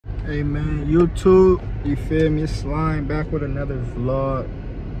Hey man, YouTube, you feel me? Slime back with another vlog,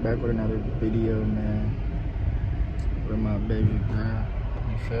 back with another video, man. With my baby girl,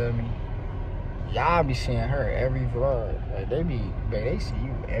 you feel me? Y'all be seeing her every vlog. Like they see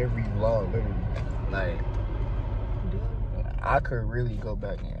you every vlog, literally. Like I could really go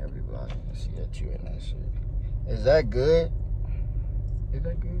back in every vlog and see that you in that shit. Is that good? Is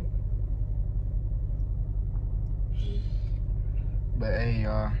that good? But hey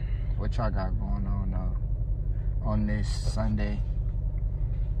y'all, what y'all got going on this Sunday?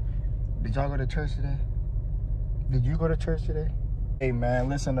 Did y'all go to church today? Did you go to church today? Hey man,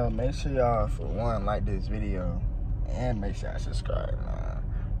 listen up, make sure y'all for one like this video and make sure y'all subscribe.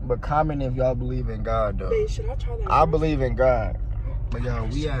 But comment if y'all believe in God though. Hey, should I try that? I believe in God. But y'all,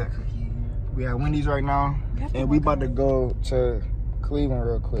 we at Wendy's right now and we about to go to Cleveland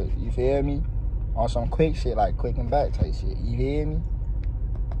real quick. You feel me? On some quick shit, like quick and back type shit. You feel me?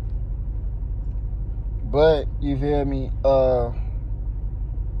 But you feel me?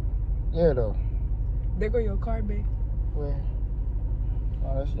 Yeah though. There go your car, babe. Where?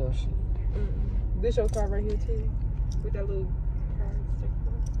 Oh, that's your shit. This your car right here too, with that little car sticker.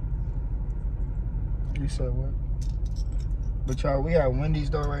 You said what? But y'all, we at Wendy's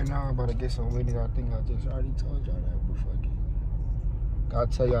though right now. I'm about to get some Wendy's. I think I just already told y'all that before. I'll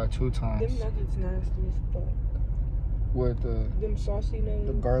tell y'all 2 times. Them nuggets nasty as fuck. What them saucy nuggets?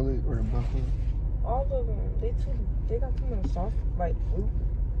 The garlic or the buffalo? All of them. They got too much sauce, like fruit.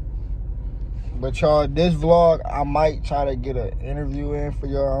 But y'all, this vlog, I might try to get an interview in for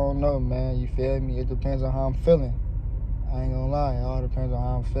y'all. I don't know, man. You feel me? It depends on how I'm feeling. I ain't gonna lie. It all depends on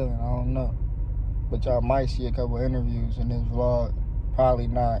how I'm feeling. I don't know. But y'all might see a couple interviews in this vlog. Probably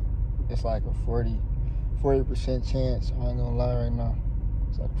not. It's like a 40% chance. I ain't gonna lie right now.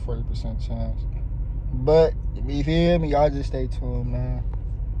 It's like a 40% chance. But if you hear me, y'all just stay tuned, man.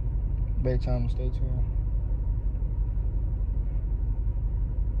 Big time to stay tuned.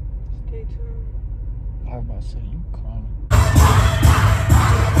 Stay tuned. I was about to say, you calm.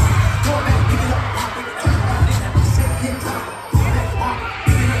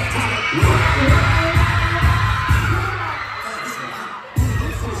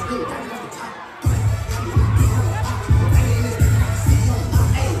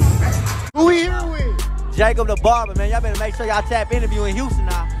 Who we here with? Jacob the barber, man. Y'all better make sure y'all tap interview in Houston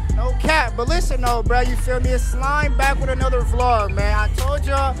now. No cap, but listen though, bro, you feel me? It's Slime back with another vlog, man. I told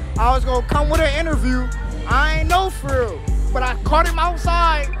y'all I was gonna come with an interview. I ain't know for real, but I caught him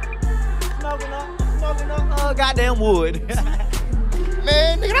outside. Smoking up, goddamn wood.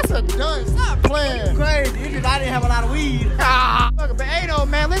 Man, nigga, that's a done. Stop playing. Crazy. You just, I didn't have a lot of weed. But hey though,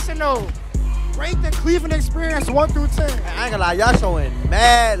 man, listen though. Rate the Cleveland experience 1 through 10. I ain't gonna lie, y'all showing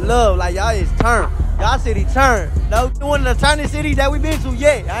mad love. Like y'all is turned. Y'all city turned. No one of the turning cities that we been to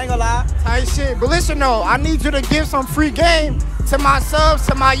yet. I ain't gonna lie. Tight shit. But listen though, I need you to give some free game to my subs,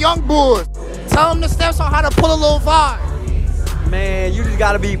 to my young boys. Tell them the steps on how to pull a little vibe. Man, you just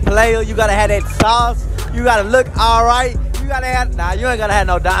gotta be player. You gotta have that sauce. You gotta look all right. You gotta have, nah, you ain't gotta have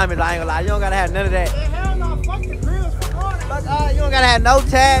no diamonds. I ain't gonna lie. You don't gotta have none of that. Yeah, hell no, fuck the grills, fuck all that. Fuck, you don't gotta have no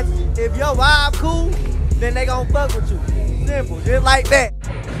tats. If your vibe cool, then they gon' fuck with you. Simple, just like that.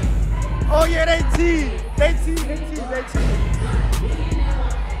 Oh yeah, they tease.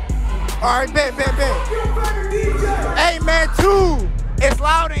 All right, bet. Hey man, 2. It's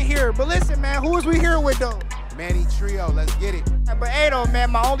loud in here. But listen, man, who is we here with though? Manny Trio, let's get it. But hey though,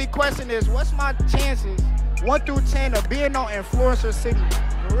 man, my only question is, what's my chances, 1 through 10, of being on Influencer City?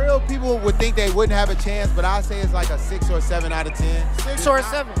 The real people would think they wouldn't have a chance, but I'd say it's like a 6 or 7 out of 10. 6 or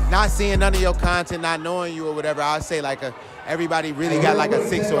 7? Not seeing none of your content, not knowing you or whatever, I'd say like everybody really got like a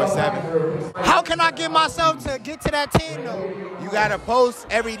 6 or a 7. How can I get myself to get to that 10 though? You gotta post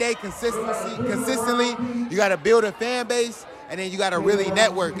every day consistently. You gotta build a fan base, and then you gotta really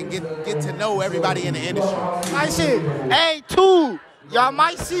network and get to know everybody in the industry. Nice shit. Hey, 2. Y'all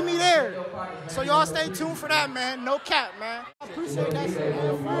might see me there. So y'all stay tuned for that, man. No cap, man. I appreciate that shit,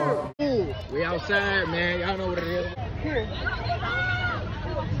 man. We outside, man. Y'all know what it is. Here.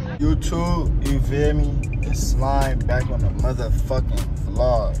 YouTube, you feel me? It's Slime back on the motherfucking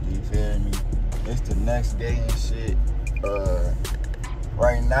vlog. You feel me? It's the next day and shit.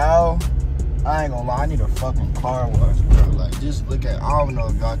 Right now, I ain't gonna lie, I need a fucking car wash, bro. Like, just look at, I don't know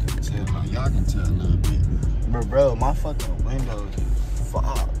if y'all can tell. Like, y'all can tell a little bit. But bro, my fucking windows is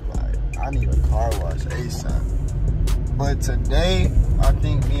fogged. Like, I need a car wash ASAP. But today, I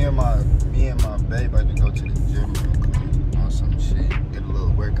think me and my babe about to go to the gym real quick on some shit. Get a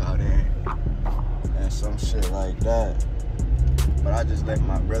little workout in. And some shit like that. But I just left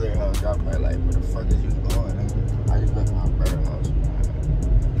my brother's house. Y'all probably like, where the fuck is you going? I just left my brother's house, man.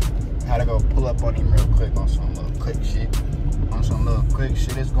 Had to go pull up on him real quick on some little quick shit.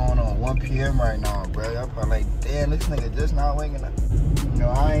 It's going on 1 p.m. right now, bro. Y'all probably like, damn, this nigga just not waking up. You know,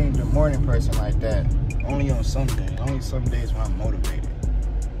 I ain't the morning person like that. Only on some days. Only some days when I'm motivated.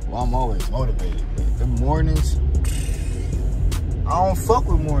 Well, I'm always motivated, but the mornings, I don't fuck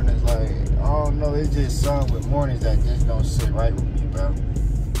with mornings. Like, I don't know, it's just something with mornings that just don't sit right with me, bro.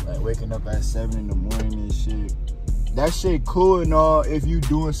 Like waking up at 7 in the morning and shit. That shit cool and all if you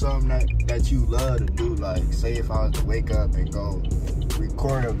doing something that you love to do. Like, say if I was to wake up and go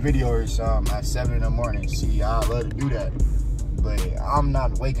record a video or something at 7 in the morning. See, I love to do that. But I'm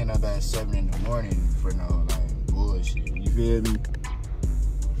not waking up at 7 in the morning for no, like, bullshit. You feel me?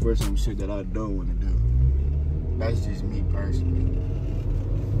 For some shit that I don't want to do. That's just me personally.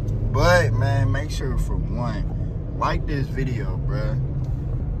 But, man, make sure for one, like this video, bruh.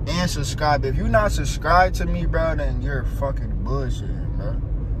 And subscribe. If you're not subscribed to me, bro, then you're fucking bullshitting, bro.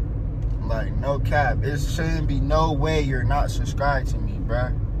 Like, no cap. It shouldn't be no way you're not subscribed to me, bro.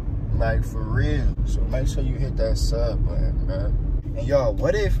 Like, for real. So make sure you hit that sub button, bro. And y'all,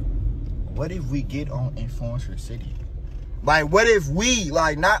 what if we get on Influencer City? Like, what if we,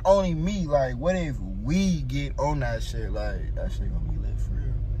 like, not only me, like, what if we get on that shit? Like, that shit gonna be lit for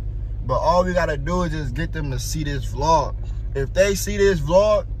real. But all we gotta do is just get them to see this vlog. If they see this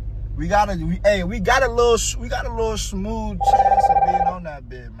vlog, we got a little smooth chance of being on that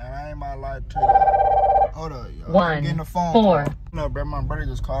bit, man. I ain't my life to you. Hold up, y'all. I'm getting the phone. 4. No, bro, my brother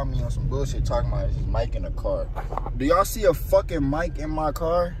just called me on some bullshit talking about his mic in the car. Do y'all see a fucking mic in my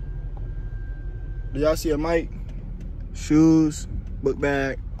car? Do y'all see a mic? Shoes, book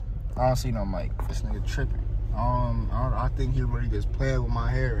bag. I don't see no mic. This nigga tripping. I think he really just playing with my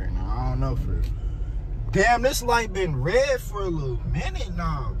hair right now. I don't know for real. Damn, this light been red for a little minute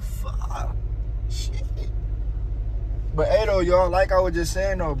now. Fuck. Shit. But hey though, y'all, like I was just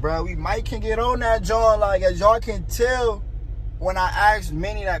saying though, bro, we might can get on that joint. Like, as y'all can tell, when I asked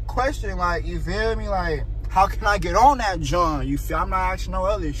Manny that question, like, you feel me? Like, how can I get on that joint? You feel? I'm not asking no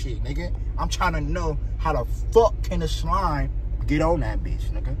other shit, nigga. I'm trying to know how the fuck can the slime get on that bitch,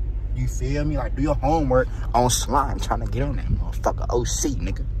 nigga. You feel me? Like, do your homework on slime, trying to get on that motherfucker OC,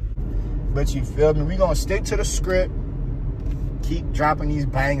 nigga. But you feel me? We gonna stick to the script. Keep dropping these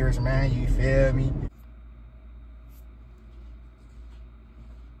bangers, man. You feel me?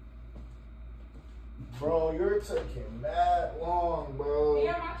 Bro, you're taking that long, bro.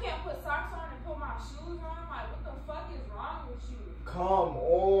 Damn, I can't put socks on and put my shoes on. Like, what the fuck is wrong with you? Come on.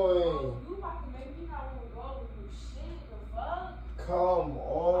 Oh, you about to make me not want to go with you. Shit, the fuck? Come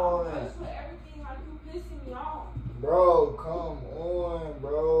on. I'm just with everything like you pissing me off. Bro, come on,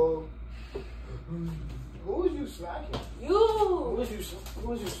 bro. Who was you smacking? You. Who was you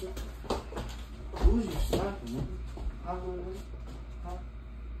smacking? Huh?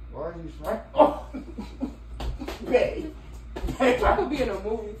 Why are you smacking? Oh! Babe. I could be in a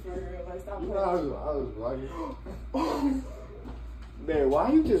movie for real. Like, stop playing. I was vlogging. Babe,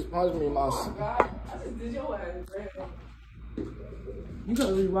 why you just punched me in my... Oh, God. I just did your ass, bro. You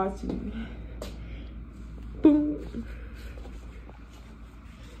gotta rewatch it. Boom.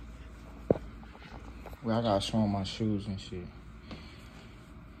 Well, I gotta show them my shoes and shit.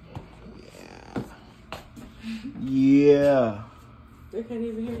 Yeah. They can't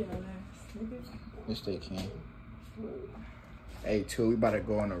even hear your ass, nigga. Yes, they can. Hey, too, we about to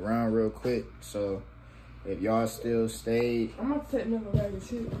go on a round real quick. So, if y'all still stayed, I'm gonna take me a bag of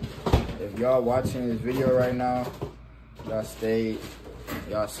shit. If y'all watching this video right now, y'all stayed,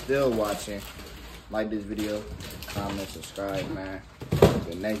 y'all still watching, like this video, comment, subscribe, man.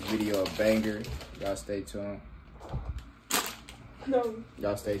 The next video, a banger. Y'all stay tuned. No.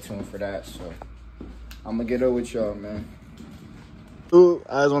 Y'all stay tuned for that. So I'm gonna get up with y'all, man. Ooh,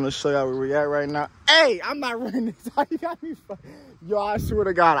 I just want to show y'all where we at right now. Hey, I'm not running this. You got me. Yo, I swear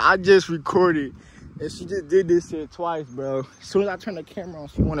to God, I just recorded, and she just did this shit twice, bro. As soon as I turn the camera on,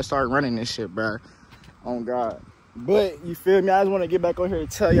 she want to start running this shit, bro. Oh God. But you feel me? I just want to get back on here and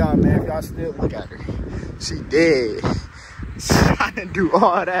tell y'all, man. If y'all still look at her, she dead. She trying to do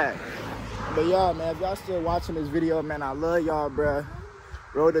all that. But y'all, man, if y'all still watching this video, man, I love y'all, bro.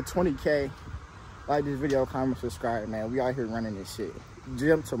 Road to 20K. Like this video, comment, subscribe, man. We out here running this shit.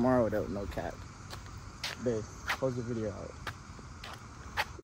 Gym tomorrow, though, no cap. Babe, close the video out.